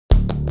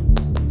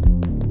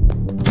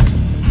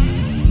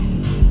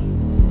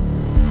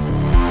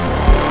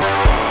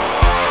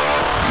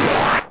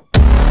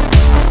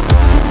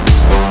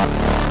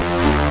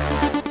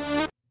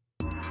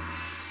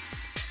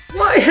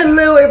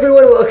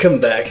welcome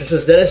back. This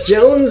is Dennis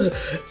Jones,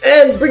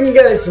 and bringing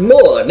you guys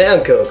more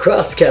Namco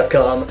Cross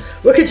Capcom.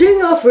 We're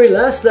continuing off where we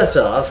last left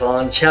off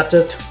on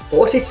Chapter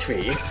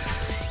 43,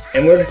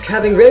 and we're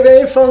having Ray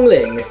Ray and Fong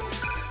Ling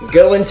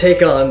go and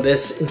take on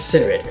this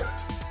incinerator.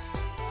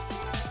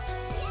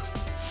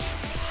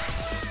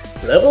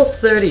 Level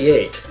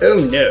 38.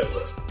 Oh no.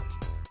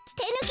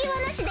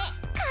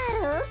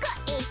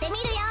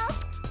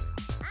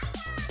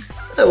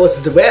 I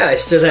wasn't aware I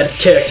still had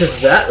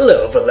characters that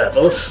low of a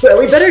level. Well,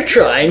 we better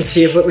try and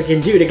see what we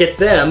can do to get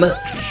them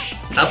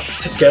up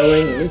to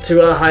going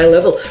to a high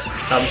level.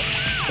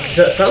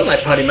 Some of my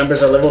party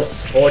members are level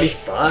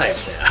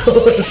 45 now.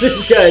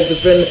 These guys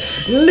have been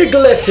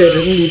neglected,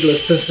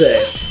 needless to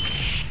say.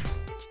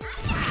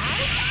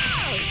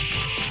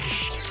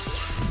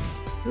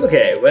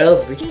 Okay,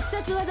 well,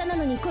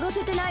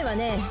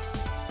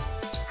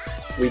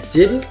 we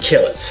didn't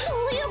kill it.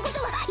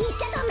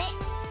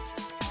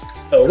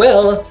 Oh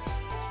well.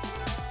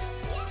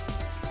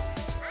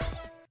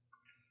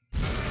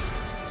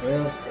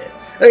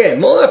 Okay,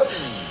 more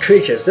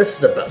creatures. This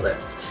is a butler.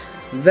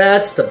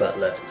 That's the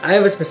butler. I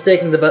was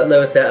mistaking the butler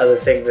with that other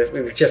thing that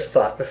we just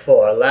fought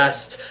before.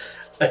 Last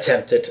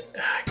attempt at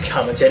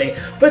commentating.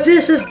 But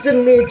this is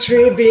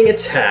Dimitri being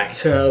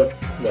attacked. Oh,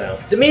 well.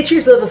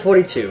 Dimitri's level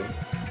 42.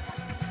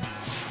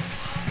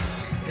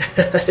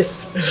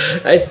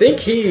 I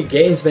think he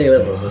gains many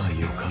levels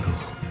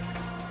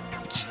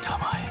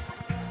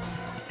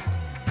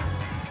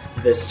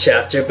this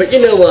chapter, but you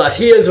know what?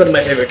 He is one of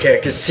my favorite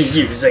characters to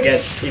use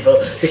against people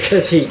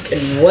because he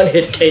can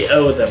one-hit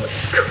KO them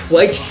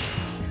quite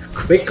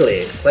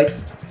quickly, quite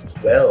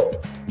well.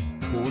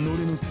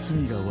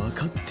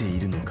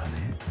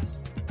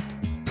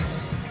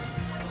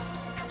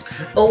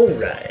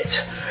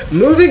 Alright,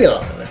 moving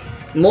on.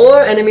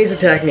 More enemies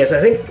attacking us.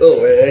 I think,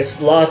 there's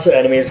lots of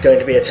enemies going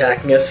to be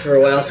attacking us for a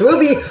while, so we'll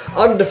be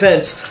on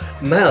defense.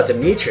 Wow,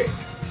 Dimitri,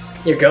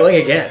 you're going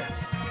again.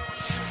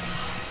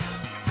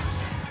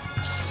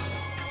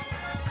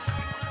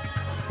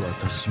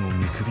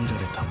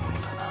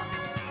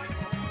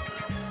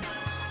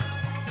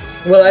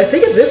 Well, I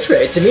think at this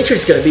rate,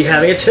 Dimitri's going to be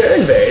having a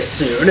turn very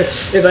soon,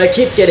 if I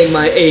keep getting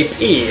my AP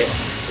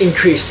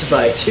increased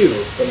by 2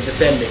 from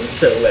defending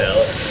so well.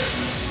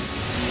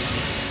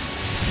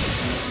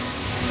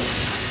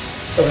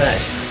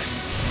 Alright.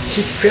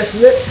 Keep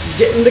pressing it,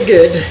 getting the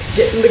good,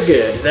 getting the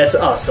good. That's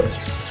awesome.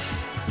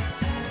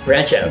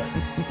 Branch out.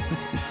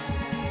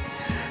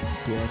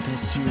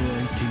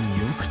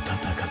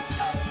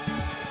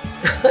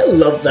 I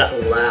love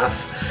that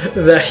laugh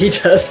that he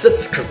does,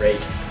 that's great.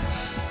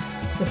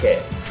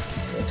 Okay,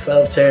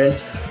 12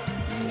 turns.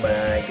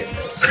 My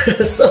goodness.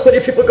 So many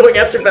people going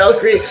after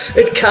Valkyrie.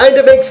 It kind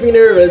of makes me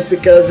nervous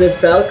because if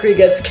Valkyrie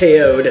gets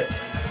KO'd,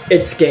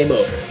 it's game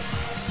over.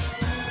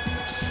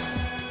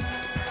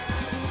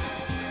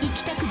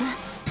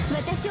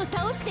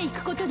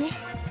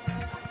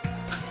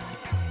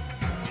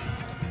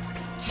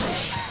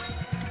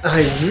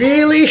 I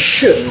really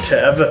shouldn't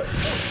have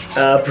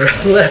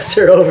left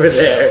her over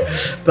there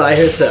by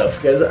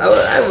herself, because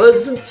I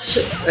wasn't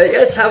sure. I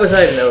guess how was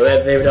I to know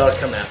that they would all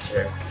come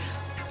after her?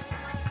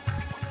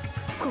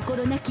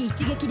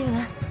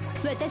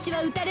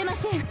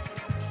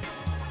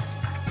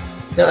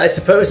 Now I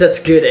suppose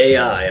that's good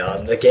AI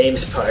on the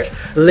game's part.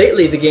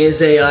 Lately the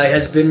game's AI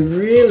has been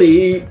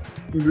really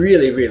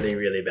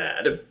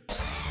bad.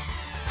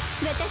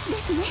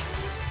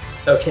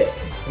 Okay,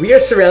 we are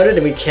surrounded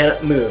and we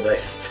cannot move, I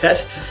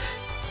bet.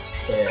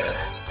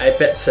 Yeah. I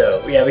bet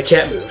so. Yeah, we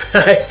can't move.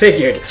 I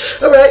figured.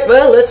 Alright,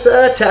 well, let's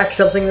attack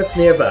something that's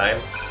nearby.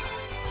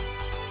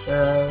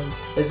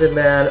 Lizard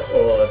Man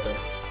or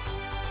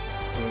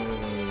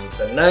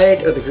the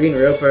Knight or the Green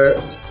Roper?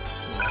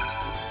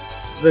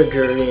 The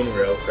Green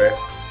Roper.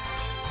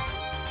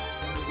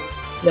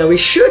 Now we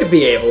should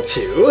be able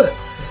to...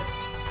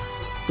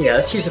 Yeah,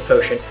 let's use a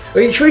potion.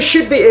 We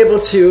should be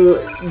able to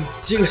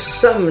do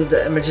some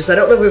damages. I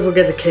don't know if we'll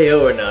get the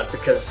KO or not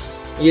because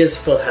he is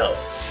full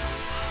health.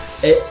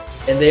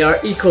 And they are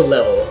equal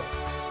level,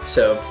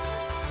 so...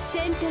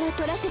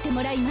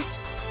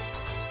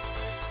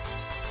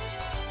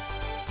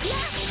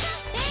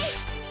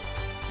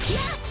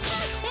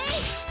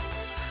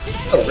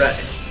 Alright.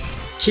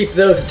 Keep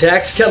those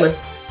attacks coming.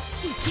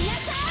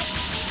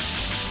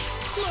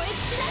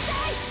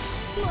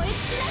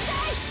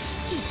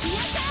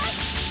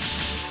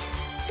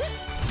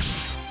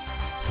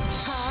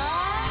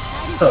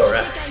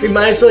 Alright, we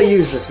might as well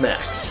use this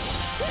max.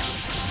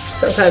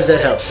 Sometimes that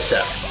helps us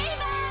out.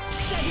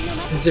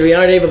 So we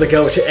aren't able to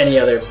go to any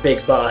other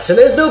big boss, and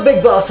there's no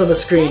big boss on the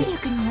screen.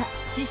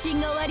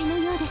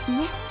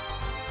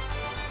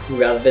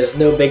 Rather, there's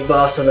no big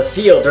boss on the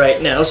field right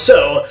now,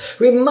 so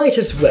we might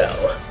as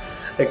well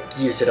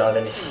use it on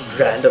any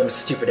random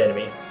stupid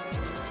enemy.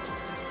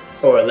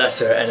 Or a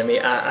lesser enemy,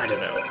 I don't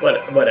know.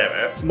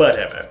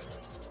 Whatever.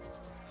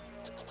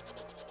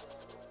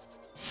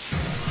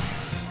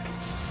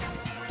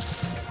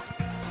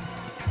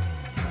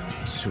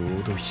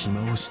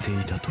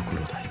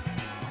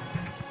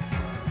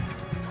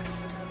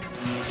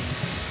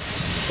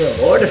 So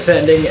more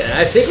defending, and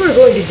I think we're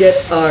going to get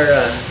our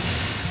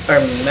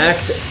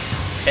max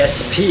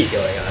SP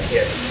going on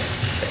here.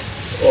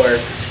 Or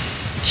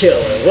kill,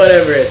 or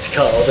whatever it's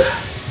called.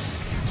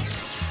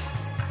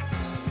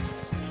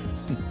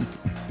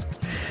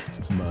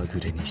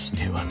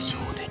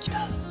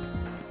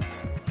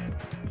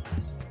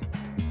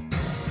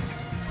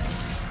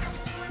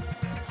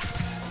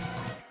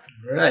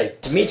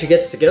 Right, Dimitri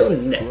gets to go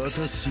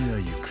next.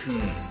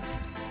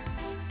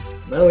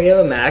 Now we have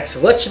a max.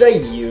 What should I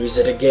use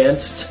it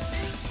against?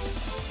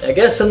 I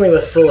guess something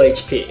with full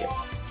HP.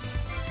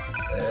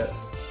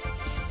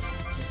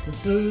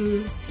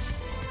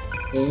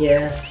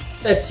 Yeah,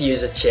 let's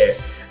use a chair.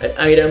 An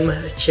item,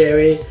 a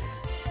cherry.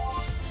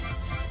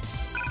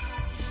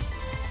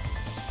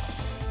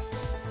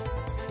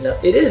 Now,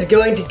 it is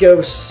going to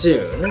go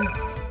soon.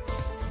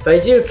 If I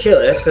do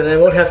kill it, then I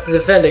won't have to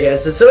defend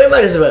against it, so we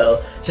might as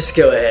well just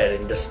go ahead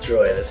and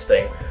destroy this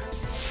thing.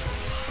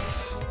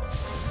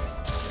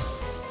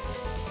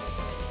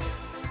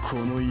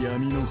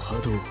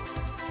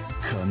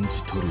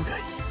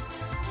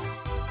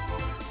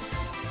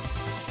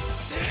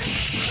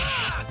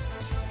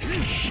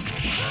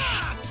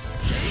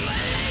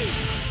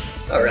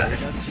 Alright.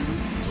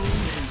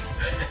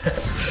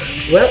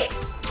 Well,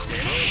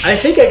 I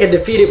think I can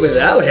defeat it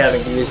without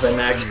having to use my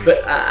max,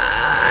 but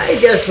I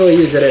guess we'll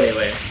use it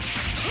anyway.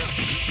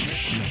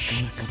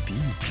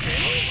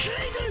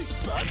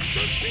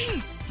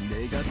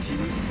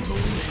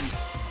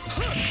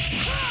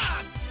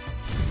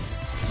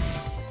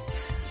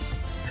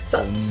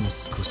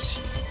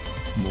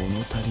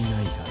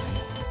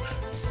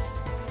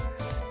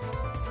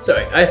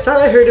 Sorry, I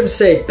thought I heard him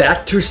say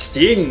bat to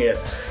sting.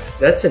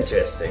 That's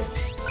interesting.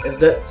 Is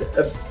that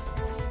a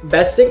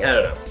bat sting? I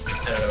don't know.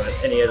 I don't know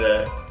what any of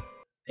the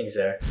things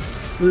are.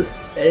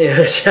 Any of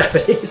the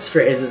Japanese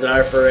phrases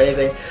are for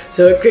anything.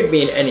 So it could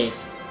mean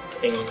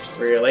anything,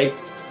 really.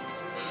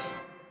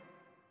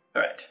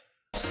 Alright.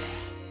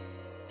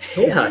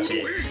 Hey,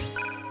 Hachi.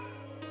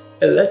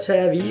 Let's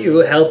have you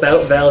help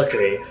out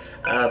Valkyrie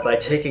by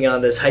taking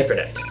on this Hyper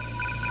Knight.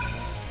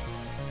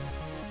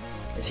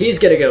 He's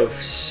gonna go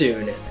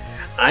soon.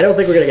 I don't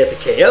think we're gonna get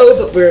the KO,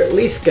 but we're at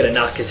least gonna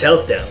knock his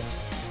health down.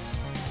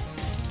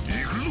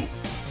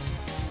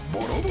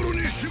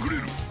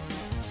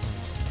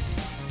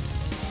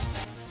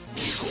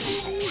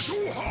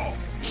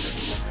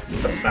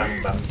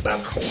 Bam, bam, bam.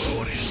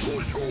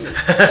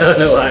 I don't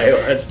know why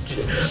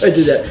I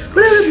did that.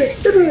 Whatever.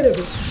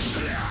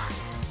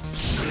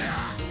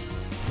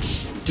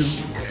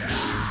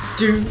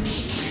 Do.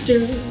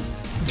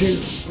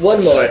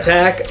 One more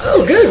attack.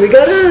 Oh, good. We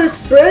got a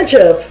branch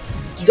up.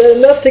 Got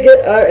enough to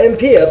get our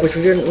MP up, which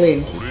we didn't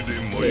need.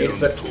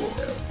 But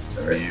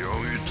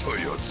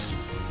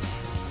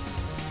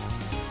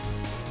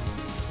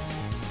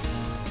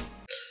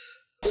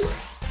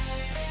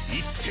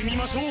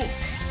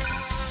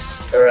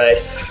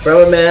alright,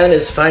 Brown Man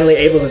is finally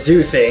able to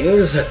do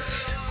things.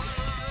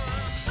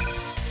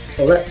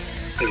 Well, let's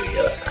see.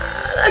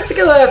 Let's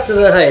go after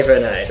the Hyper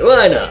Knight.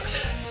 Why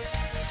not?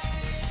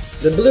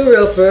 The Blue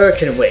Roper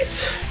can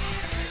wait.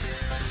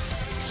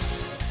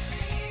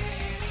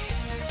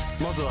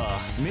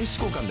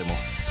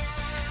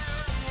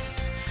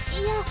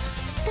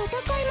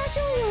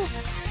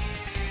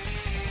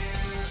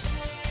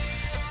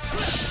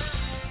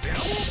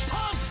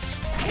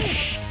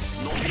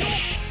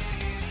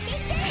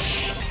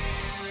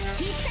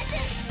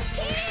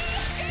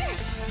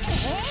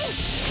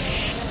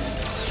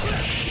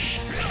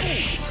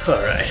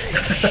 Alright,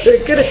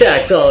 good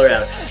attacks all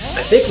around.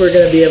 I think we're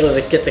going to be able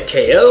to get the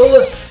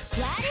KO.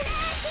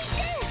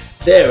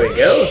 There we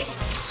go.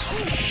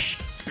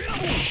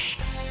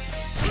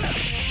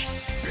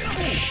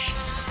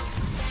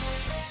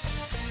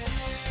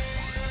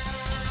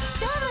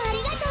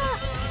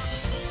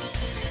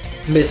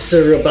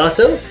 Mr.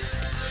 Roboto?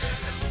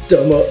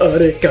 Domo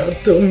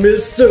arigato,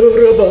 Mr.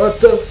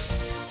 Roboto.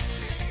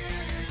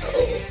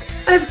 Oh,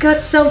 I've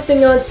got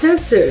something on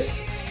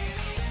sensors.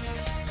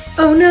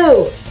 Oh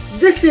no!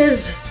 This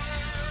is...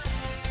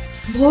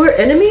 more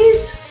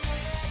enemies?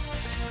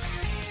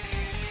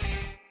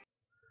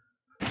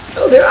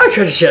 Oh, there are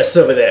treasure chests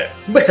over there!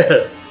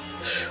 Well...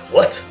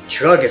 What?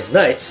 Draga's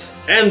Knights?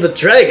 And the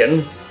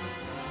dragon?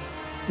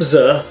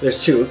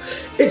 There's two.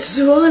 It's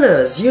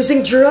Zuana's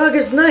using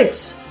Draga's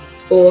Knights!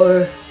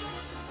 Or...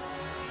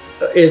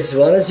 is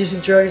Zuana's using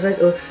Draga's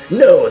Knights? Or...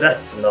 no,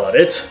 that's not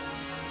it!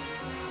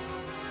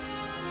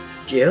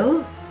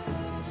 Gil?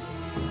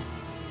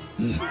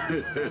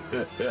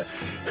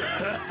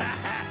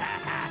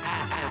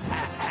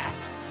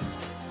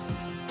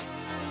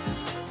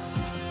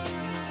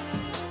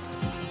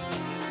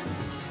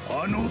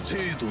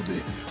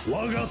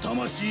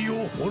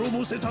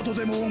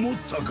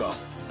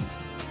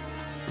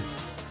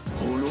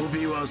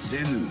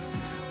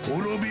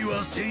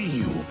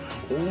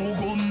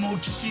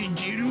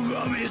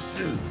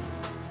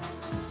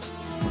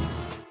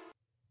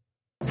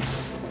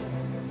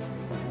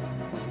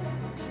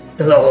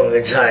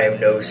 Long time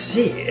no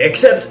see,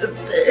 except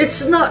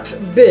it's not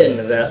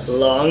been that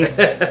long.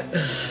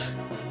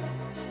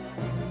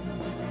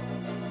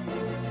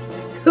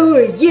 Who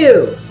are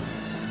you?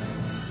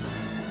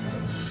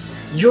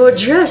 You're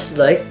dressed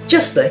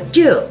just like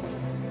Gil.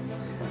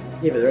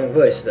 Gave it the wrong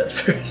voice at that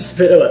first,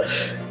 but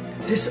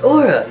this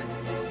aura,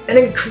 an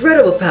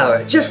incredible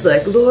power, just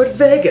like Lord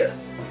Vega.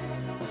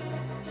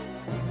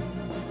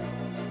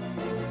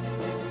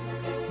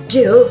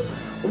 Gil,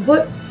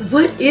 what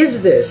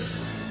is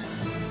this?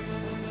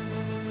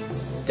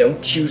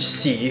 Don't you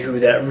see who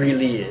that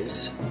really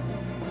is?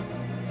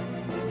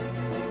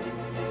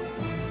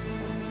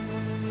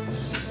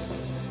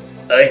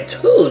 I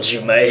told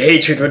you my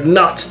hatred would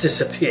not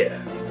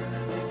disappear.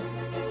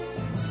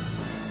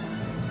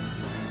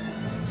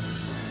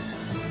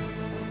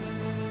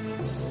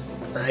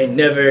 I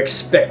never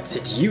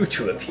expected you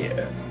to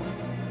appear.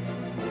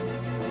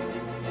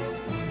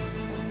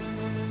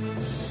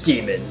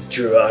 Demon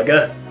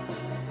Druaga.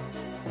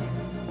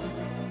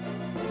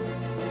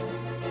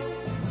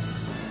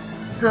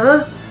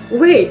 Huh?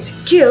 Wait,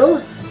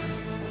 Gil?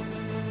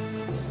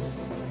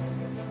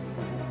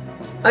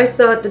 I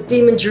thought the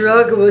Demon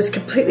Druaga was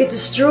completely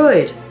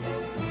destroyed.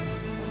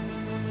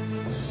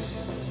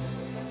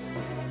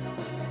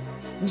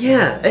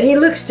 Yeah, and he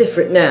looks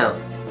different now.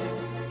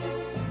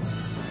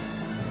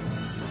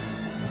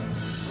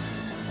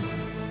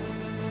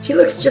 He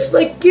looks just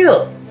like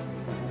Gil.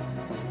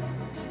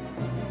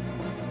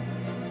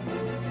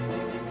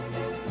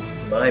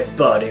 My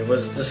body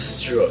was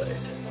destroyed.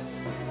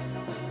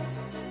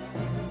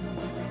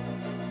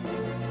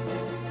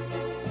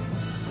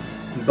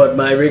 But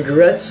my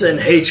regrets and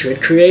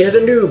hatred created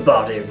a new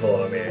body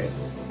for me.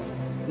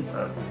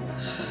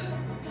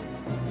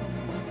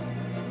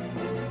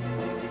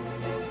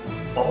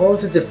 All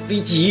to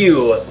defeat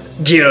you,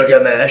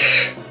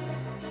 Gilgamesh.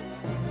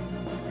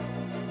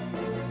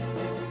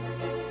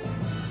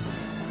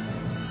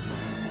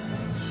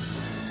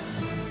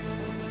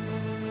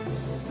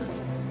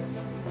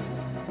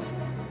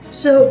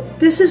 So,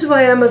 this is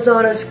why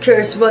Amazona's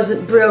curse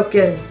wasn't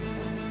broken.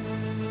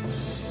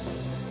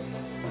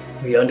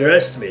 We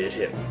underestimated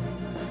him.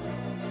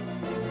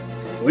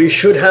 We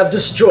should have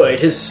destroyed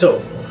his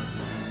soul.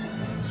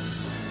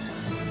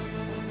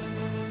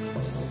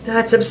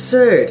 That's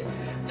absurd.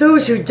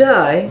 Those who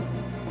die...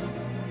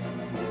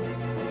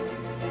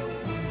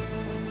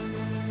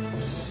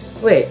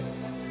 Wait,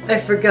 I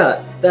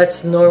forgot.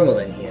 That's normal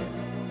in here.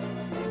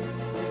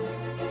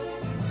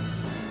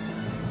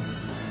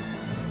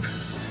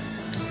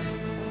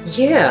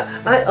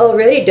 Yeah, I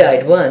already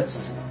died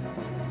once.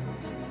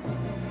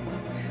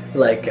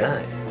 Like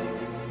I.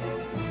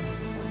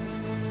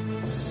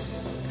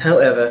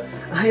 However,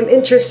 I am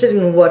interested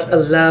in what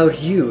allowed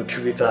you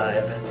to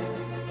revive.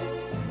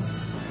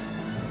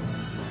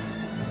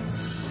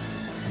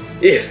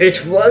 If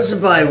it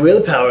was by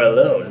willpower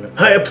alone,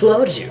 I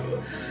applaud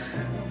you.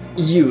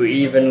 You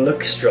even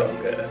look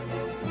stronger.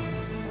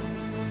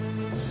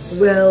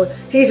 Well,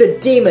 he's a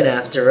demon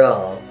after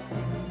all.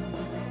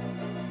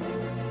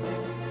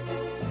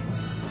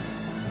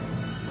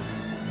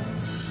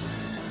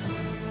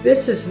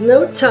 This is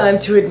no time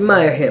to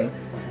admire him.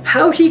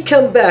 How'd he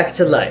come back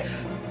to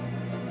life?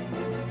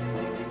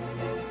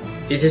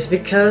 It is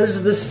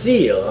because the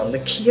seal on the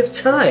Key of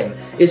Time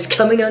is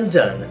coming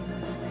undone.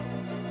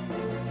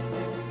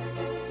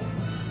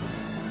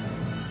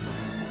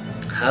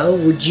 How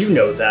would you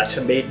know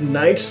that, Maiden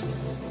Knight?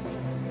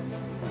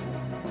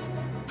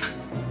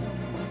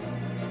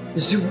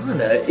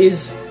 Zuana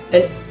is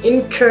an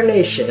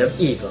incarnation of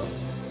evil.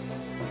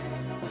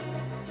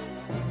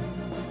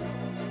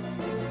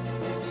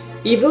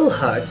 Evil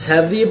hearts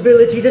have the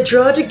ability to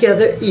draw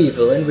together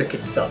evil and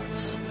wicked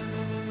thoughts.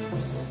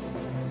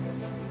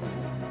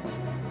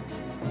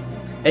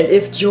 And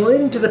if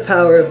joined to the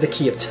power of the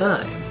Key of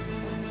Time,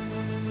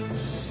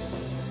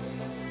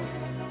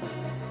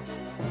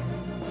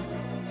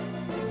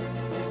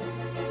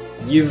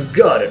 you've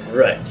got it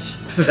right,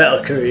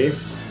 Valkyrie.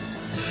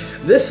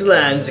 This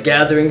land's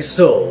gathering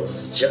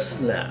souls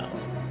just now.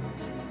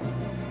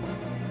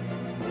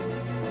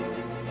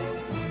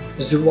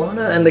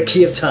 Zuana and the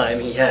Key of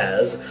Time he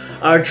has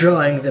are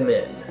drawing them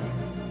in.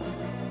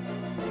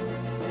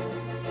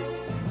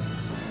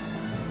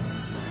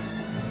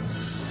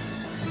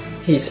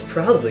 He's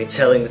probably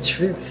telling the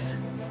truth.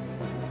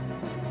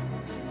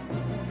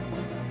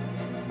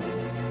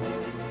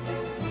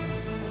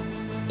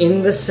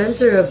 In the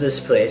center of this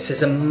place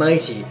is a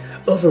mighty,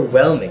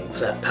 overwhelming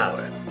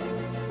power.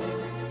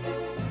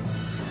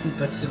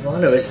 But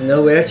Zuano is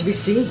nowhere to be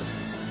seen.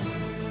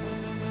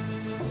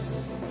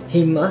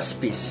 He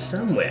must be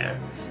somewhere,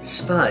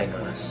 spying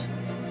on us.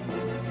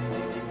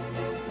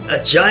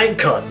 A giant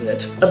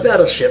continent, a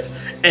battleship,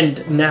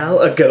 and now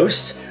a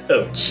ghost?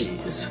 Oh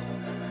jeez.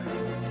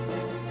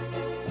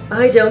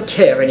 I don't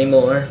care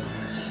anymore.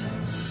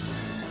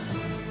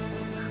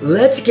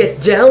 Let's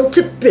get down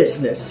to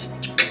business.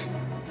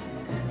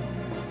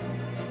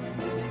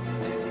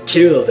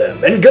 Kill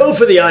them and go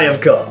for the Eye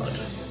of God.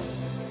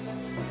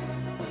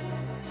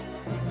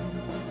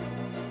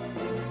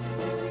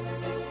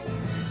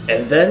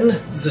 And then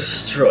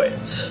destroy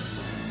it.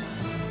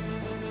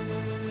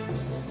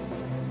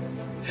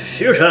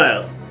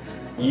 Futile!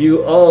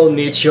 You all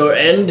meet your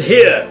end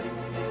here!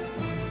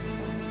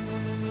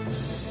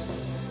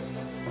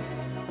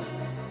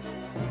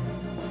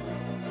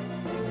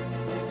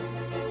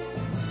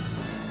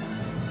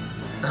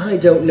 I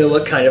don't know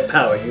what kind of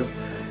power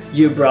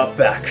you brought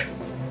back,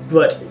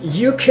 but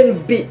you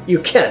can't beat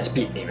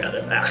me,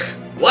 rather.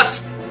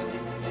 What?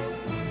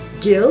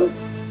 Gil?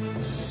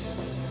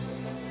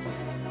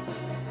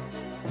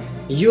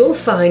 You'll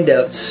find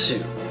out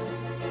soon.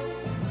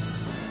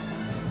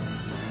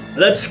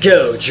 Let's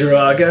go,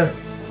 Draga.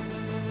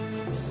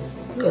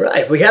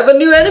 Alright, we have a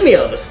new enemy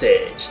on the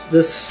stage.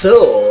 The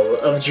Soul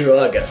of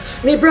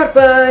Draga. And he brought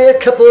by a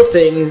couple of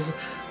things.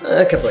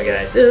 A couple of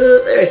guys. This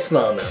is a very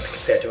small amount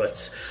compared to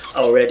what's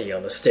already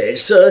on the stage,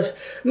 so it's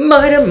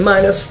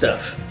minor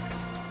stuff.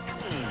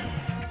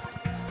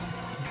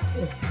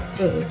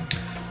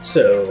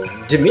 So,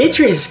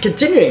 Dimitri's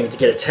continuing to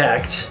get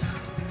attacked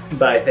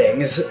by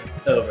things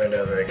over and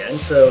over again,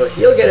 so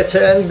he'll get a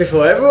turn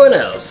before everyone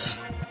else.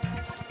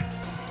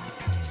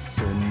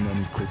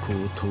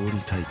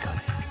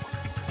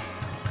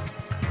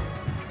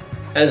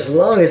 As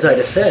long as I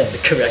defend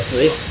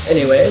correctly.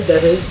 Anyway,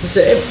 that is to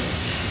say.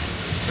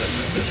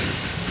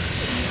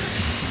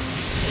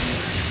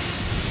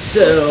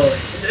 So,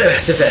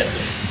 defend.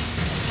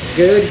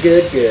 Good.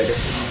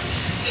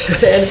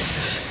 And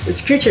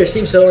this creature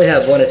seems to only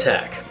have one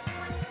attack.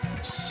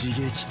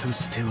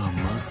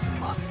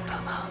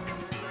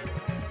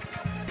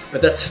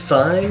 But that's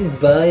fine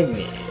by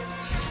me.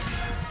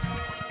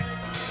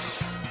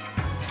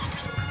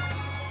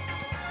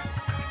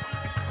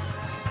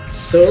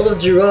 Soul of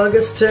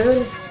Jiraga's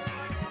turn?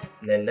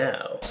 And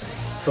now,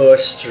 for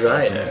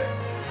Strider.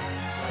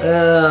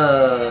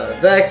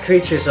 That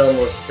creature's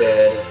almost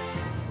dead.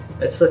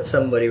 Let's let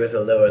somebody with a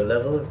lower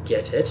level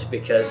get it,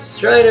 because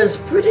Strider's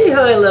pretty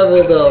high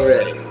leveled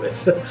already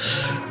with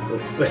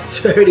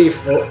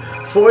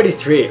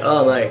 43.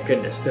 Oh my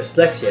goodness,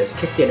 dyslexia has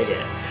kicked in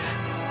again.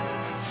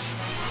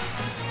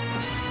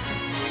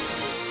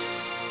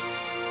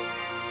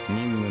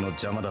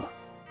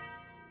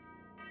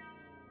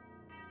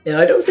 Yeah,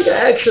 I don't think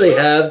I actually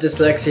have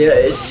dyslexia,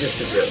 it's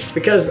just a joke,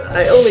 because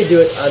I only do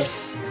it on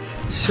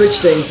switch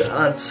things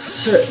on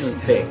certain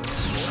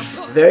things.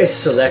 Very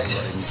select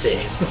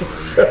things,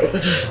 so...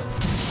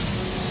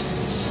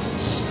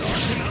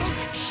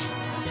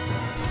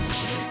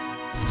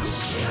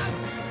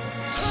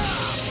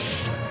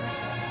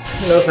 I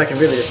don't know if I can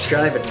really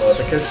describe it more,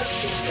 because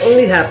it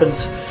only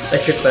happens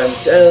like if I'm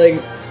telling...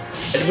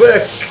 At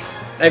work,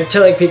 I'm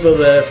telling people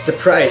the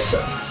price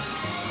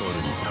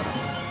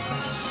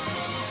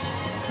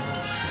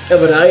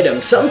of an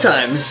item.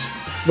 Sometimes,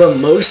 well,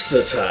 most of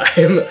the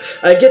time,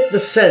 I get the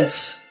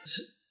sense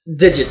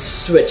digits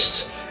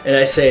switched, and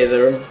I say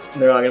the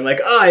wrong. I'm like,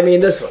 oh, I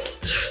mean this one.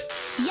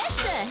 Yes,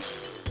 sir.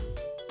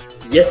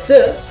 Yes,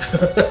 sir.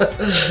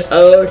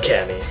 Oh,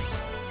 Cammy.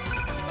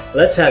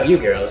 Let's have you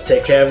girls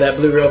take care of that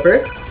blue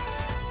roper.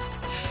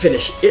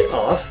 Finish it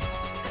off.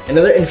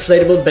 Another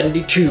inflatable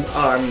bendy tube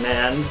arm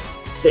man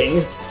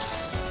thing.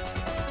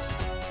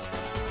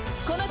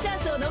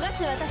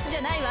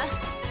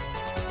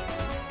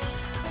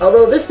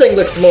 Although this thing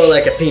looks more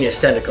like a penis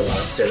tentacle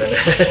monster than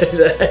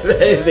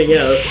anything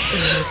else.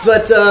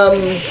 But,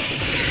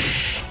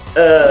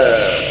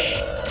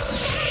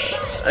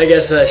 I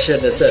guess I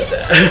shouldn't have said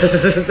that.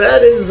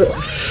 That is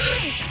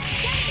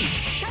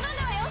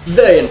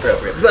very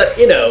inappropriate, but,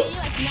 you know.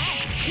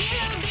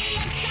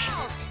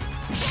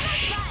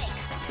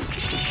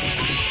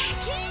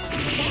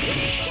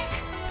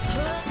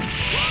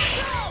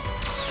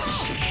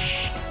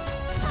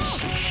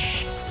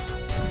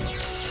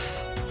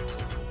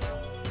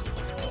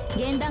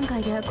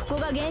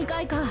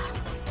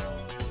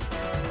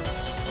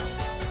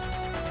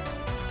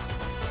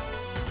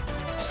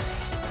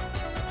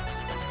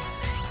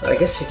 I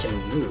guess we can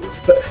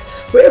move, but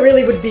where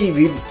really would be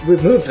we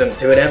move them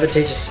to an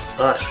advantageous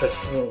spot?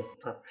 That's not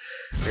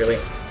really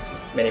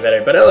any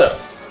better, but oh well.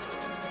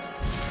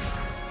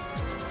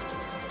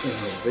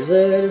 The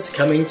wizard is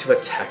coming to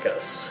attack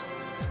us.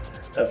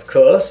 Of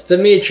course,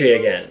 Dimitri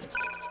again.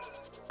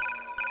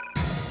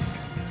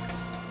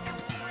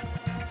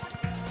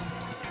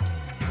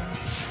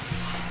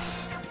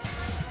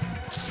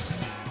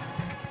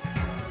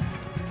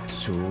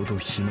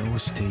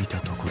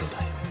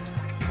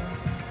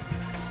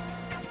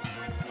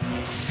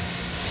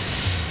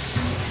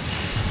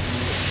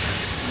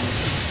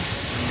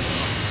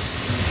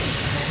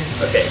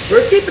 Okay,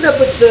 we're keeping up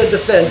with the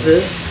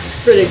defenses.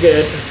 Pretty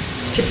good.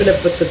 Keeping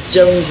up with the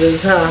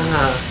Joneses,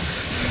 haha.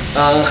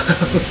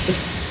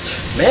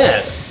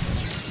 Man,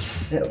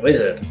 that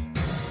wizard.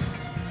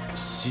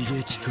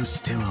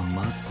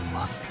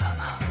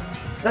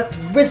 That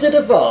Wizard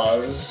of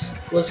Oz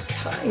was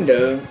kind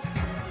of...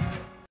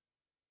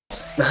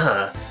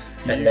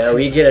 and now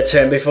we get a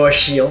turn before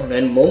Shion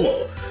and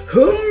Momo.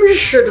 Whom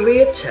should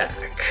we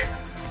attack?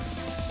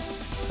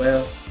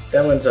 Well,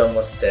 that one's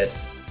almost dead.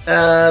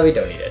 We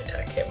don't need to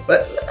attack him,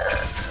 but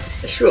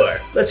sure.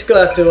 Let's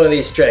go after one of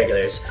these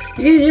stragglers.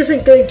 He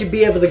isn't going to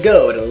be able to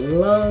go in a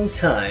long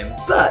time,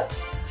 but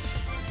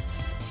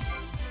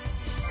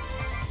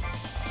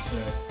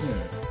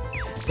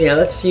Yeah,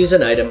 let's use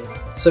an item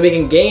so we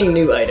can gain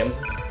new item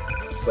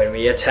when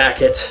we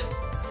attack it.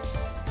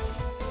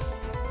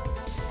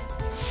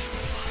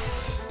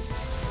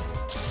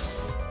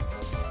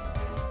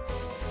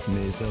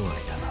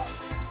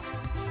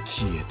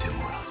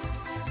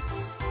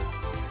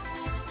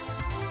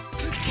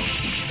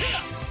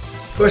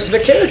 Of course,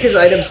 if a character's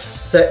item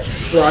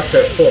slots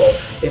are full,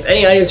 if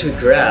any items we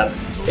grab,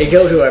 they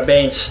go to our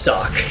main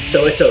stock,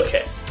 so it's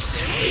okay.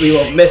 We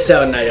won't miss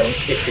out an item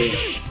if we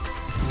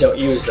don't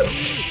use them.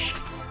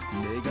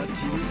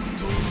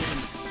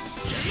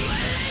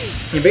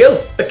 Here we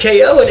go, a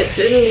KO, and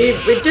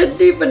we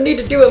didn't even need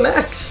to do a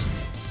max.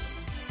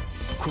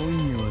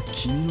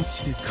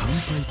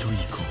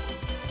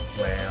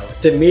 Wow,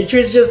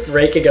 Dimitri's just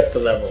raking up the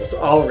levels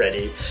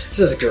already. This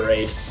is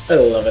great. I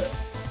love it.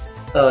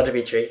 Oh,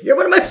 Dimitri, you're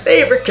one of my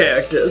favorite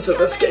characters in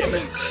this game.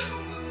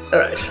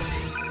 Alright.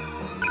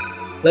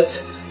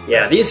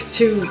 Yeah,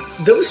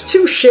 those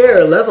two share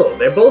a level.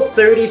 They're both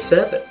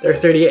 37. They're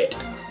 38.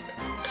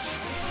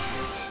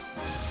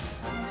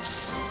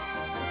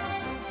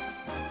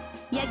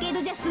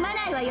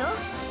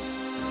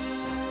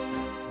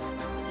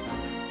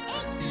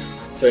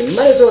 So we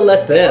might as well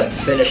let them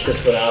finish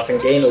this one off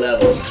and gain a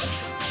level.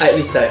 At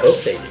least I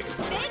hope they do.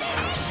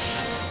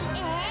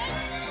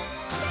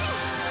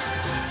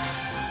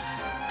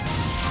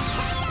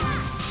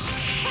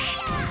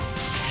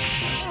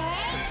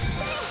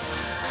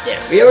 Yeah,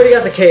 we already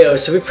got the KO,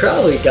 so we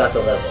probably got the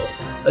level.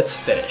 Let's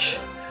finish.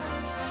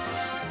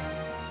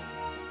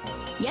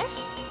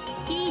 Yes.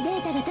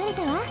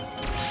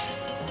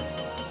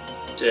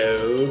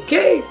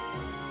 Okay.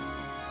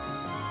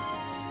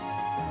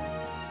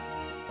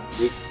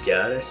 We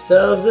got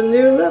ourselves a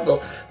new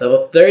level.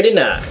 Level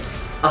 39.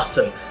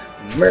 Awesome.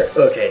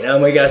 Okay, now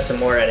we got some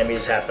more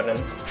enemies happening.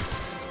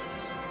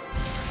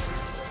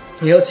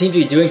 You don't seem to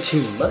be doing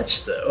too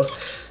much, though.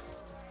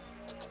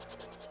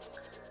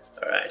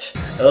 Alright,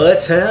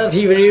 let's have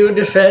Hiryu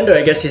defend, or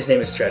I guess his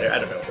name is Shredder, I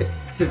don't know.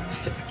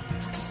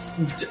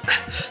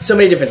 So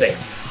many different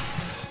things.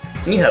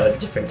 You have a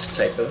different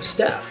type of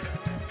staff.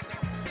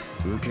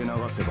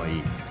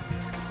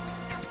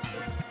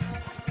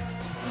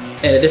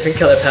 And a different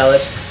color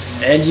palette.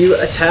 And you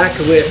attack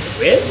with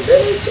wind?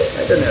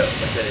 I don't know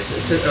what that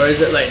is. Or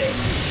is it lightning?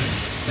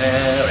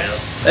 Well.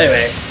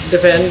 Anyway,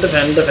 defend.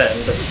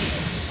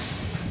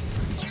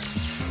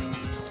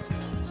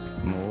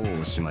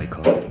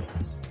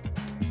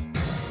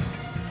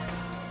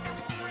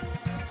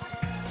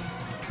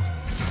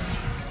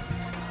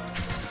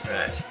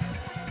 Right.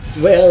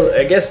 Well,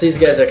 I guess these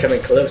guys are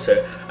coming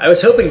closer. I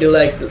was hoping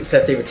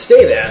that they would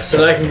stay there,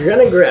 so I can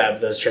run and grab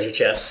those treasure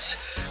chests.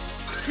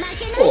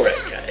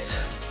 Alright, guys.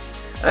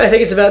 I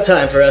think it's about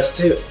time for us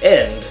to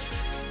end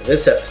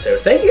this episode.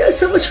 Thank you guys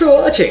so much for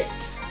watching,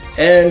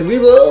 and we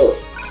will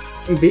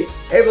be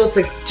able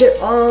to get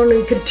on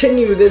and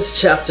continue this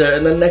chapter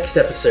in the next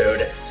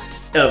episode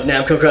of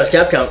Namco X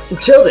Capcom.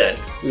 Until then,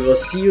 we will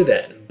see you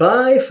then.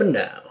 Bye for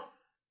now.